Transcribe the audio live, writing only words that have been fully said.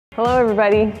Hello,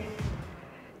 everybody.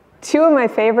 Two of my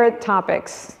favorite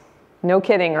topics, no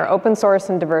kidding, are open source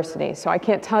and diversity. So I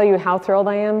can't tell you how thrilled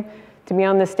I am to be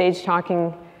on this stage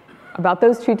talking about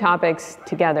those two topics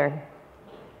together.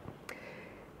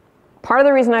 Part of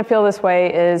the reason I feel this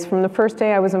way is from the first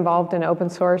day I was involved in open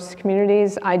source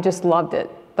communities, I just loved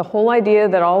it. The whole idea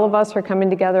that all of us are coming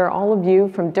together, all of you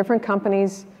from different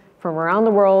companies from around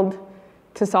the world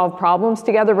to solve problems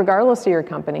together regardless of your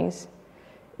companies,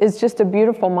 is just a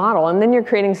beautiful model. And then you're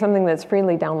creating something that's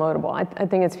freely downloadable. I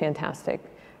think it's fantastic.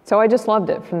 So I just loved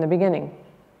it from the beginning.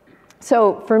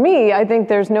 So for me, I think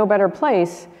there's no better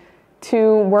place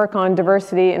to work on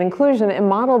diversity and inclusion and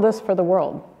model this for the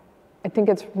world. I think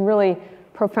it's really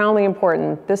profoundly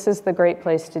important. This is the great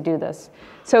place to do this.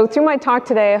 So through my talk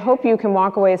today, I hope you can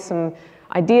walk away with some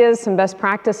ideas, some best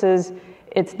practices.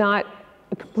 It's not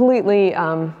completely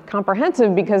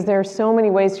comprehensive because there are so many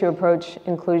ways to approach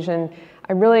inclusion.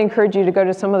 I really encourage you to go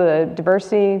to some of the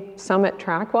Diversity Summit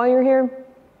track while you're here,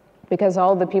 because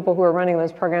all the people who are running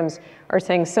those programs are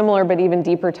saying similar but even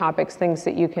deeper topics, things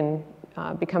that you can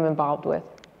become involved with.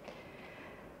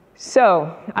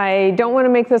 So I don't want to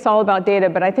make this all about data,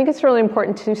 but I think it's really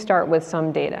important to start with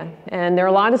some data. And there are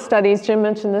a lot of studies, Jim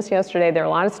mentioned this yesterday, there are a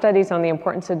lot of studies on the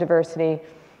importance of diversity.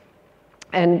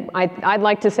 And I'd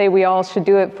like to say we all should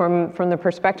do it from the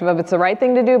perspective of it's the right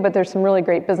thing to do, but there's some really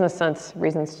great business sense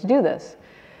reasons to do this.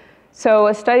 So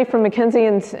a study from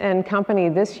McKinsey and Company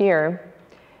this year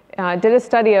did a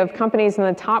study of companies in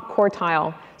the top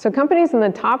quartile. So companies in the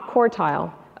top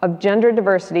quartile of gender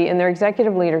diversity in their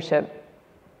executive leadership,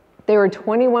 they were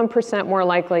 21% more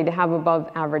likely to have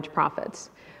above average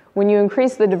profits. When you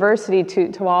increase the diversity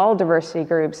to all diversity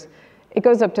groups, it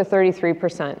goes up to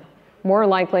 33%. More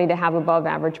likely to have above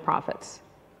average profits.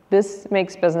 This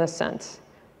makes business sense.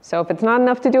 So if it's not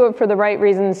enough to do it for the right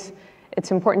reasons, it's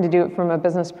important to do it from a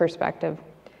business perspective.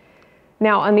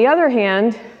 Now, on the other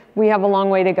hand, we have a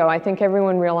long way to go. I think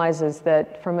everyone realizes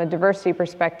that from a diversity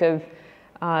perspective,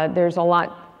 there's a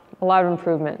lot of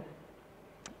improvement.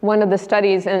 One of the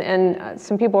studies, and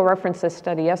some people referenced this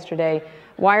study yesterday,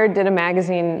 Wired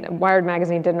magazine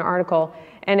did an article,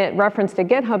 and it referenced a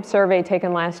GitHub survey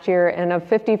taken last year, and of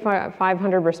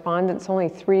 5,500 respondents, only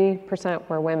 3%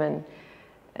 were women.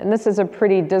 And this is a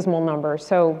pretty dismal number,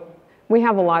 so we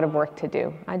have a lot of work to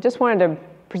do. I just wanted to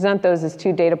present those as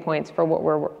two data points for what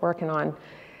we're working on.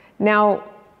 Now,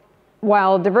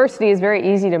 while diversity is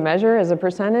very easy to measure as a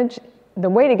percentage, the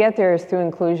way to get there is through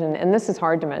inclusion, and this is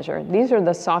hard to measure. These are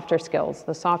the softer skills,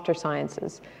 the softer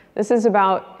sciences. This is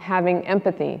about having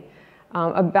empathy,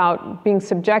 about being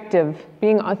subjective,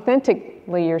 being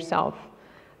authentically yourself,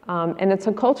 and it's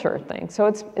a culture thing. So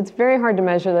it's very hard to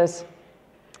measure this.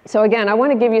 So again, I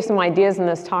want to give you some ideas in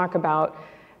this talk about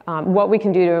what we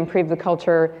can do to improve the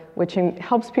culture, which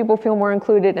helps people feel more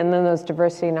included, and then those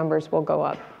diversity numbers will go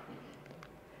up.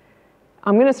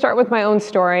 I'm going to start with my own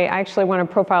story. I actually want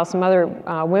to profile some other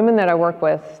women that I work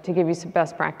with to give you some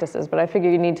best practices, but I figure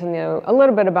you need to know a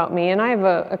little bit about me, and I have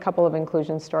a couple of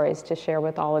inclusion stories to share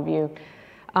with all of you.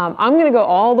 I'm going to go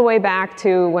all the way back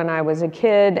to when I was a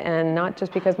kid, and not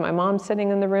just because my mom's sitting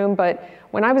in the room, but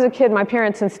when I was a kid, my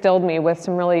parents instilled me with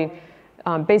some really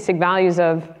basic values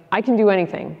of, I can do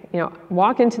anything. You know,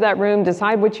 walk into that room,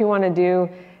 decide what you want to do,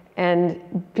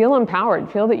 and feel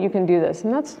empowered, feel that you can do this.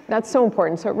 And that's so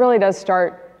important. So it really does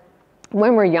start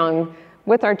when we're young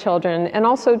with our children, and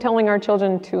also telling our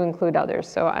children to include others.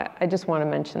 So I just want to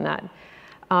mention that.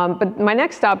 But my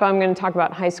next stop, I'm going to talk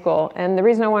about high school. And the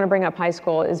reason I want to bring up high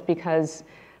school is because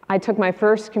I took my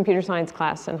first computer science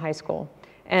class in high school.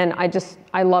 And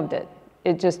I loved it.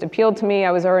 It just appealed to me.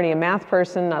 I was already a math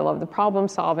person. I love the problem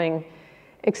solving.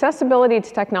 Accessibility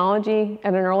to technology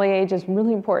at an early age is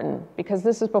really important, because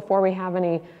this is before we have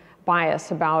any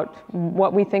bias about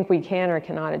what we think we can or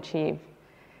cannot achieve.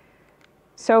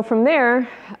 So from there,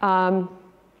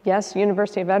 yes,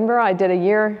 University of Edinburgh, I did a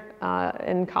year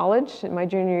in college, in my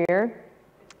junior year.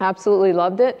 Absolutely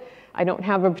loved it. I don't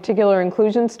have a particular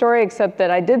inclusion story, except that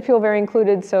I did feel very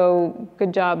included, so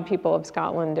good job, people of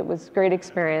Scotland. It was a great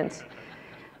experience.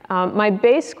 My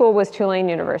base school was Tulane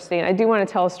University, and I do want to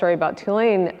tell a story about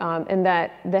Tulane, in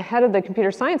that the head of the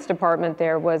computer science department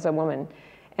there was a woman.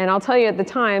 And I'll tell you, at the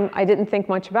time, I didn't think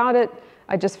much about it.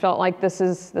 I just felt like this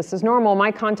is normal.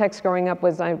 My context growing up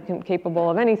was I'm capable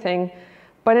of anything.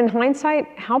 But in hindsight,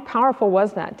 how powerful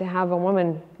was that to have a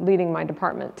woman leading my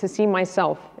department, to see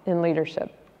myself in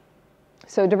leadership?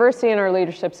 So diversity in our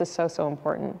leaderships is so, so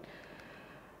important.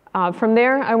 From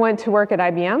there, I went to work at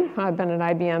IBM. I've been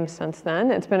at IBM since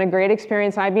then. It's been a great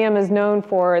experience. IBM is known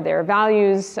for their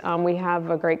values. We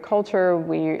have a great culture.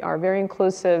 We are very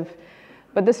inclusive.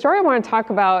 But the story I want to talk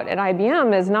about at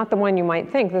IBM is not the one you might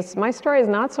think. My story is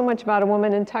not so much about a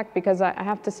woman in tech, because I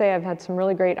have to say I've had some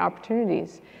really great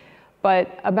opportunities.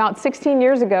 But about 16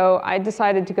 years ago, I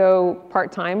decided to go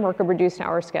part-time, work a reduced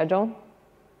hour schedule.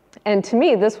 And to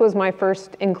me, this was my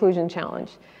first inclusion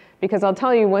challenge. Because I'll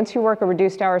tell you, once you work a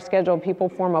reduced hour schedule, people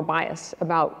form a bias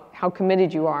about how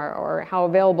committed you are or how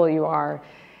available you are.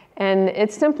 And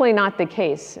it's simply not the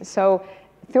case. So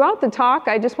throughout the talk,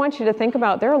 I just want you to think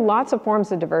about, there are lots of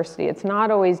forms of diversity. It's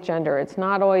not always gender. It's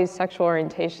not always sexual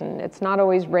orientation. It's not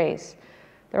always race.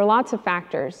 There are lots of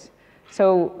factors.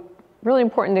 So really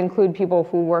important to include people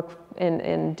who work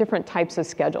in different types of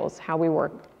schedules, how we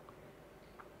work.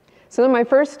 So then my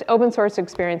first open source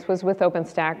experience was with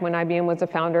OpenStack when IBM was a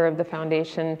founder of the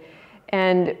foundation.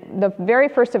 And the very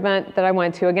first event that I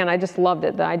went to, again, I just loved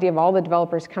it, the idea of all the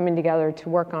developers coming together to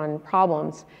work on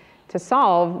problems to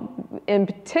solve. In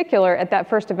particular, at that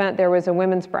first event, there was a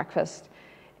women's breakfast.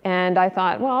 And I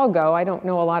thought, well, I'll go. I don't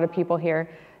know a lot of people here.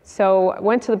 So I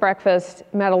went to the breakfast,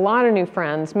 met a lot of new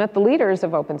friends, met the leaders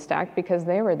of OpenStack because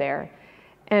they were there.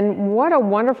 And what a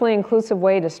wonderfully inclusive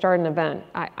way to start an event.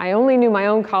 I only knew my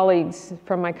own colleagues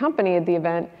from my company at the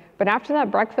event, but after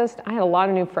that breakfast, I had a lot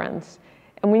of new friends.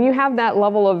 And when you have that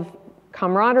level of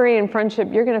camaraderie and friendship,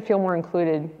 you're going to feel more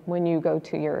included when you go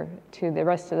to the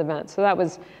rest of the event. So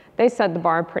they set the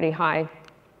bar pretty high.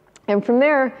 And from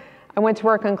there, I went to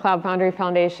work on Cloud Foundry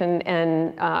Foundation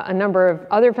and a number of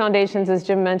other foundations, as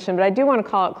Jim mentioned, but I do want to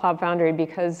call it Cloud Foundry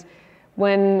because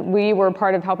when we were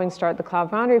part of helping start the Cloud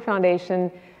Foundry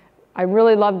Foundation, I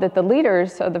really loved that the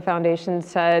leaders of the foundation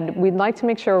said, we'd like to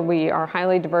make sure we are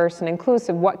highly diverse and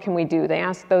inclusive. What can we do? They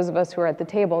asked those of us who are at the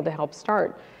table to help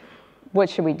start. What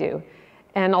should we do?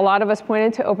 And a lot of us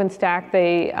pointed to OpenStack.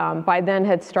 They, by then,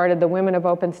 had started the Women of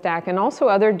OpenStack and also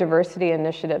other diversity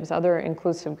initiatives, other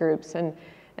inclusive groups, and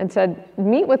said,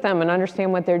 meet with them and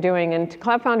understand what they're doing. And to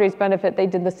Cloud Foundry's benefit, they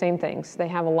did the same things. They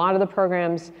have a lot of the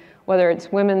programs, whether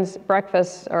it's women's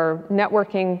breakfasts or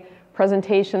networking,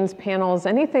 presentations, panels,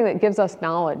 anything that gives us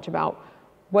knowledge about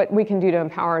what we can do to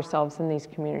empower ourselves in these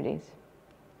communities.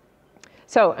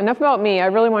 So enough about me. I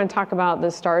really want to talk about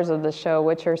the stars of the show,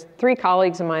 which are 3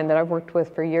 colleagues of mine that I've worked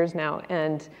with for years now.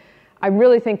 And I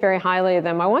really think very highly of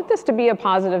them. I want this to be a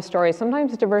positive story.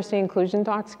 Sometimes diversity and inclusion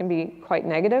talks can be quite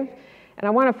negative. And I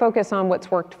want to focus on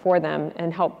what's worked for them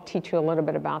and help teach you a little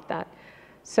bit about that.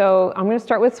 So I'm going to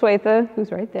start with Swetha,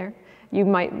 who's right there. You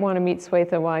might want to meet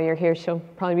Swetha while you're here. She'll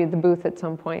probably be at the booth at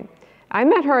some point. I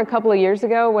met her a couple of years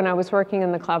ago when I was working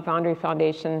in the Cloud Foundry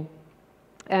Foundation.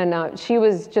 And she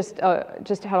was just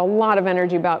had a lot of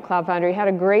energy about Cloud Foundry, had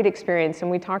a great experience, and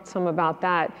we talked some about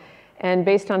that. And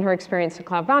based on her experience at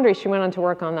Cloud Foundry, she went on to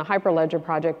work on the Hyperledger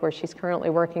project, where she's currently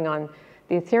working on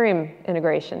the Ethereum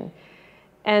integration.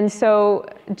 And so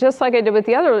just like I did with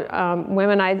the other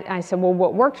women, I said, well,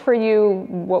 what worked for you?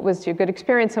 What was your good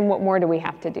experience? And what more do we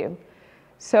have to do?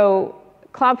 So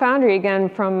Cloud Foundry, again,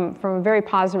 from a very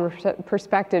positive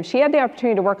perspective, she had the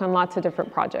opportunity to work on lots of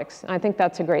different projects. And I think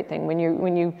that's a great thing. When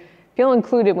you feel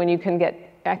included, when you can get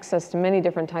access to many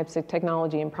different types of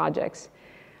technology and projects.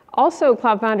 Also,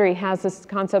 Cloud Foundry has this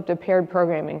concept of paired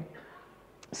programming.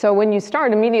 So when you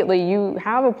start, immediately you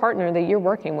have a partner that you're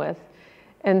working with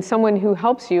and someone who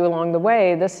helps you along the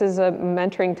way. This is a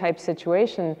mentoring type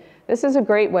situation. This is a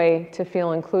great way to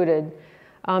feel included.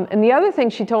 And the other thing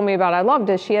she told me about I loved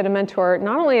is she had a mentor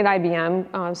not only at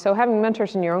IBM, so having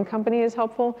mentors in your own company is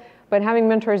helpful, but having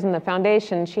mentors in the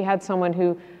foundation. She had someone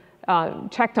who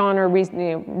checked on her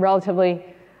relatively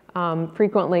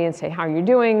frequently and say, how are you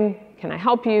doing? Can I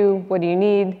help you? What do you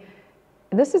need?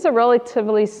 This is a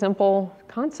relatively simple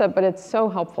concept, but it's so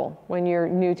helpful when you're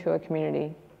new to a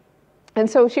community. And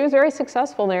so she was very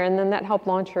successful there, and then that helped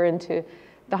launch her into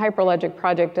the Hyperledger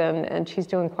project, and she's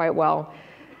doing quite well.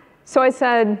 So I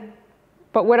said,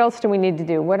 but what else do we need to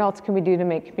do? What else can we do to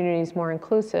make communities more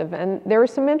inclusive? And there were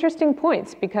some interesting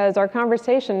points, because our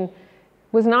conversation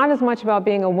was not as much about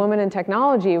being a woman in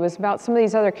technology. It was about some of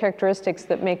these other characteristics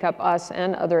that make up us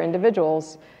and other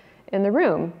individuals in the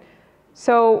room.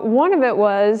 So one of it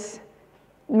was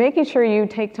making sure you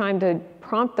take time to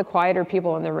prompt the quieter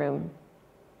people in the room.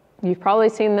 You've probably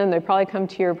seen them. They probably come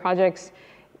to your projects.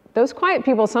 Those quiet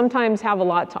people sometimes have a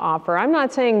lot to offer. I'm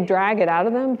not saying drag it out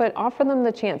of them, but offer them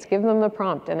the chance. Give them the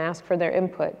prompt and ask for their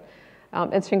input.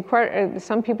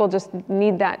 Some people just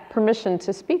need that permission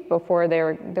to speak before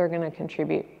they're going to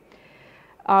contribute.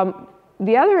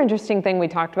 The other interesting thing we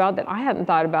talked about that I hadn't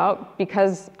thought about,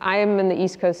 because I am in the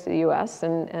East Coast of the US,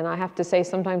 and I have to say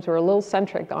sometimes we're a little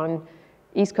centric on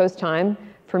East Coast time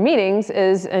for meetings,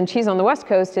 and she's on the West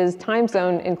Coast, is time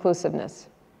zone inclusiveness.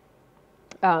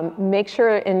 Make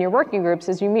sure in your working groups,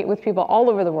 as you meet with people all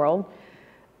over the world,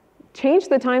 change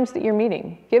the times that you're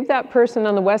meeting. Give that person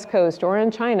on the West Coast or in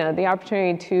China the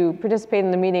opportunity to participate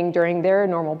in the meeting during their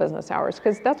normal business hours,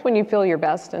 because that's when you feel your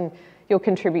best and you'll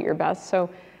contribute your best. So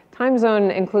time zone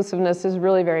inclusiveness is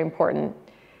really very important.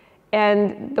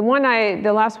 And the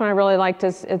last one I really liked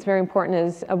is, it's very important,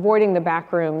 is avoiding the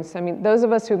back rooms. I mean, those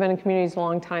of us who've been in communities a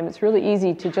long time, it's really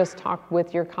easy to just talk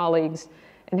with your colleagues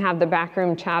and have the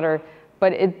backroom chatter,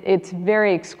 but it's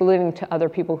very excluding to other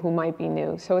people who might be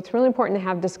new. So it's really important to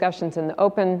have discussions in the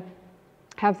open,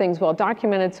 have things well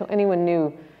documented so anyone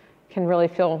new can really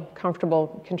feel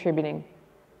comfortable contributing.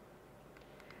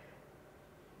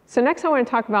 So next I want to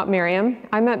talk about Miriam.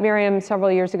 I met Miriam several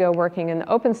years ago working in the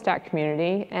OpenStack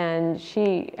community, and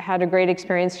she had a great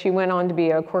experience. She went on to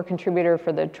be a core contributor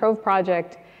for the Trove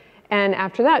project, and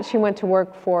after that she went to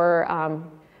work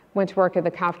at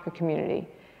the Kafka community.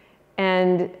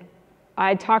 And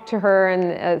I talked to her,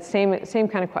 and same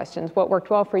kind of questions. What worked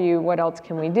well for you? What else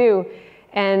can we do?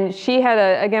 And she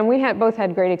had again, we both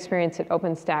had great experience at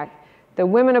OpenStack. The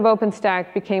women of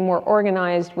OpenStack became more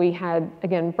organized. We had,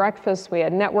 again, breakfast, we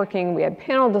had networking, we had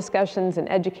panel discussions and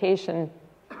education.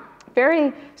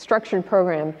 Very structured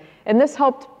program. And this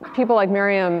helped people like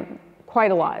Miriam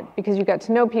quite a lot, because you got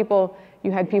to know people,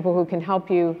 you had people who can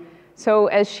help you. So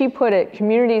as she put it,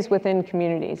 communities within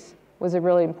communities was a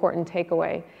really important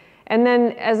takeaway. And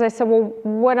then, as I said, well,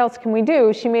 what else can we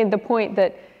do? She made the point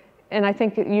that, and I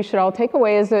think you should all take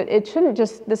away, is that it shouldn't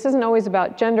just, this isn't always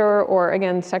about gender or,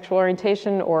 again, sexual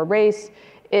orientation or race.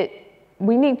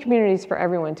 We need communities for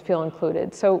everyone to feel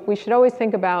included. So we should always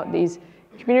think about these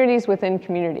communities within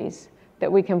communities that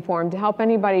we can form to help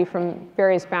anybody from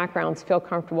various backgrounds feel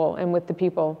comfortable and with the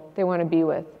people they want to be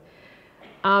with.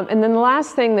 And then the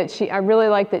last thing that I really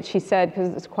like that she said, because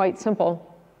it's quite simple,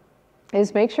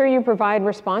 is make sure you provide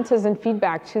responses and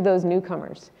feedback to those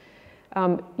newcomers.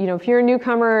 You know, if you're a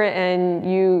newcomer and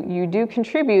you do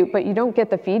contribute, but you don't get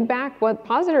the feedback, what,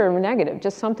 positive or negative,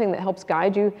 just something that helps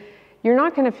guide you, you're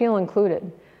not going to feel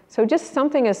included. So just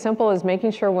something as simple as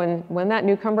making sure when that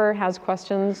newcomer has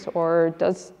questions or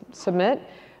does submit,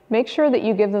 make sure that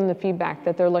you give them the feedback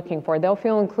that they're looking for. They'll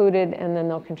feel included, and then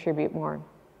they'll contribute more.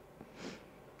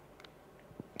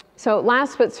 So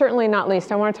last but certainly not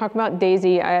least, I want to talk about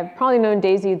Daisy. I've probably known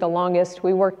Daisy the longest.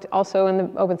 We worked also in the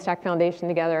OpenStack Foundation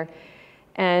together.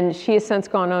 And she has since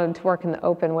gone on to work in the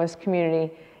OpenWest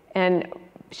community. And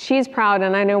she's proud,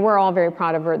 and I know we're all very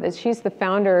proud of her, that she's the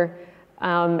founder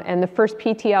and the first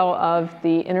PTL of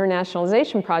the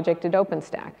internationalization project at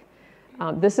OpenStack.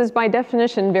 This is by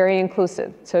definition very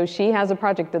inclusive. So she has a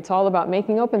project that's all about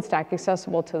making OpenStack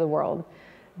accessible to the world.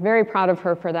 Very proud of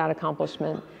her for that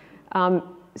accomplishment.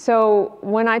 So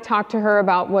when I talked to her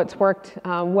about what's worked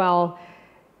well,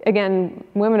 again,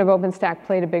 women of OpenStack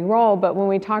played a big role, but when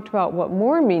we talked about what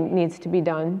more needs to be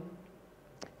done,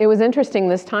 it was interesting,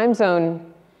 this time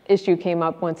zone issue came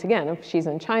up once again. She's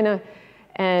in China,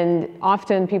 and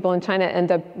often people in China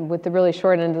end up with the really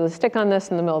short end of the stick on this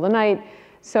in the middle of the night.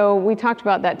 So we talked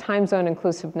about that time zone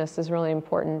inclusiveness is really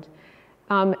important.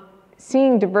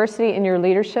 Seeing diversity in your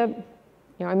leadership,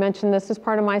 you know, I mentioned this as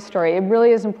part of my story. It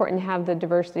really is important to have the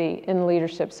diversity in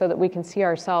leadership so that we can see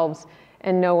ourselves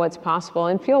and know what's possible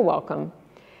and feel welcome.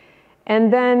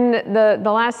 And then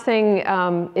the last thing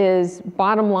is,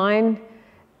 bottom line,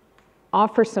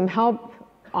 offer some help,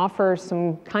 offer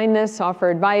some kindness, offer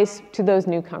advice to those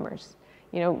newcomers.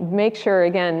 You know, make sure,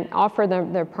 again, offer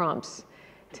them their prompts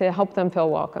to help them feel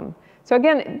welcome. So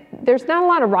again, there's not a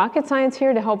lot of rocket science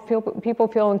here to help people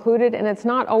feel included, and it's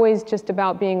not always just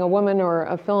about being a woman or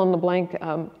a fill-in-the-blank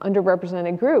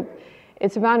underrepresented group.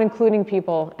 It's about including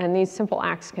people, and these simple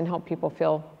acts can help people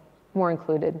feel more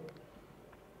included.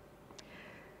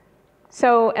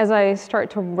 So as I start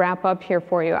to wrap up here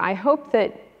for you, I hope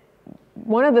that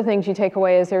one of the things you take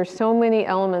away is there's so many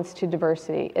elements to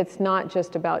diversity. It's not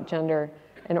just about gender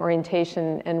and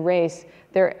orientation and race.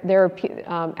 There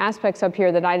are aspects up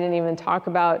here that I didn't even talk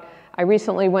about. I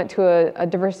recently went to a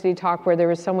diversity talk where there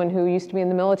was someone who used to be in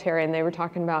the military, and they were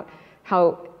talking about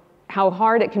how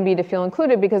hard it can be to feel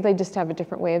included because they just have a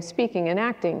different way of speaking and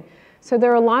acting. So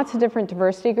there are lots of different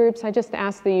diversity groups. I just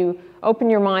ask that you open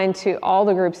your mind to all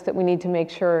the groups that we need to make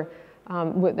sure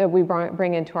that we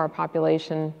bring into our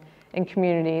population and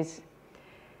communities.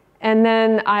 And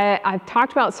then I've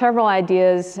talked about several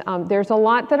ideas. There's a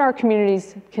lot that our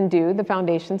communities can do, the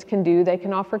foundations can do. They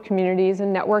can offer communities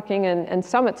and networking and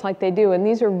summits like they do, and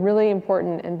these are really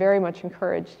important and very much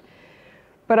encouraged.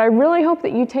 But I really hope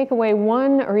that you take away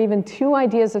one or even two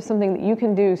ideas of something that you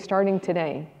can do starting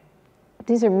today.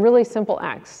 These are really simple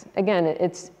acts. Again,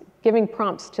 it's giving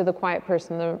prompts to the quiet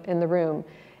person in the room.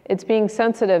 It's being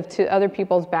sensitive to other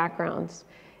people's backgrounds.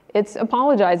 It's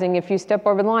apologizing if you step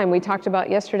over the line. We talked about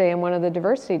yesterday in one of the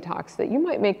diversity talks that you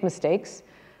might make mistakes,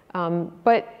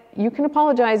 but you can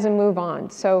apologize and move on.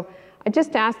 So I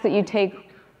just ask that you take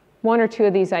one or two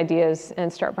of these ideas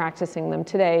and start practicing them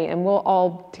today, and we'll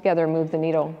all together move the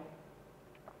needle.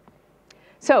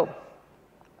 So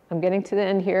I'm getting to the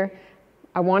end here.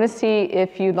 I want to see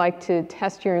if you'd like to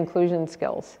test your inclusion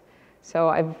skills.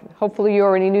 So hopefully you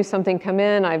already knew something come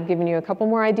in. I've given you a couple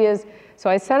more ideas. So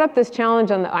I set up this challenge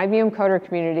on the IBM Coder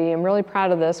community. I'm really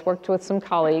proud of this, worked with some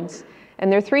colleagues.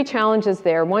 And there are 3 challenges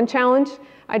there. One challenge,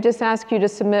 I just ask you to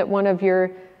submit one of your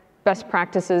best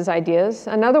practices ideas.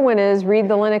 Another one is read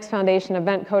the Linux Foundation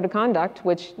event code of conduct,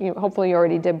 which hopefully you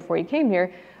already did before you came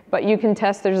here. But you can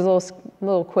test, there's a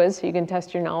little quiz, so you can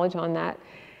test your knowledge on that.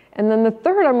 And then the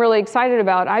third I'm really excited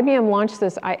about, IBM launched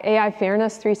this AI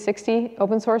Fairness 360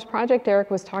 open source project.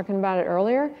 Eric was talking about it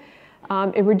earlier.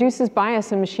 It reduces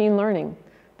bias in machine learning.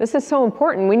 This is so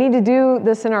important. We need to do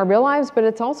this in our real lives, but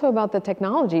it's also about the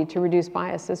technology to reduce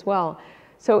bias as well.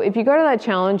 So if you go to that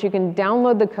challenge, you can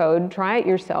download the code, try it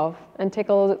yourself, and take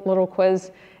a little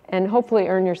quiz, and hopefully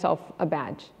earn yourself a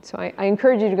badge. So I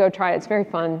encourage you to go try it. It's very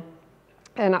fun.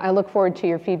 And I look forward to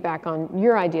your feedback on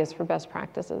your ideas for best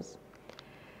practices.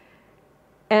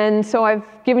 And so I've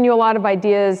given you a lot of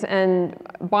ideas, and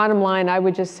bottom line, I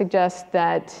would just suggest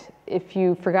that if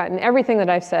you've forgotten everything that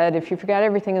I've said, if you forgot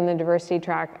everything in the diversity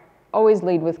track, always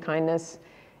lead with kindness.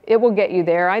 It will get you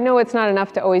there. I know it's not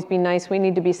enough to always be nice. We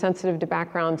need to be sensitive to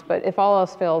backgrounds, but if all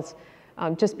else fails,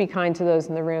 just be kind to those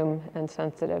in the room and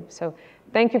sensitive. So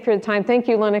thank you for the time. Thank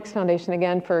you, Linux Foundation,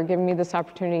 again, for giving me this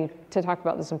opportunity to talk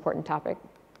about this important topic.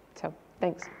 So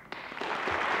thanks.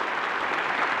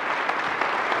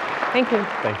 Thank you.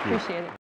 Thank you. Appreciate it.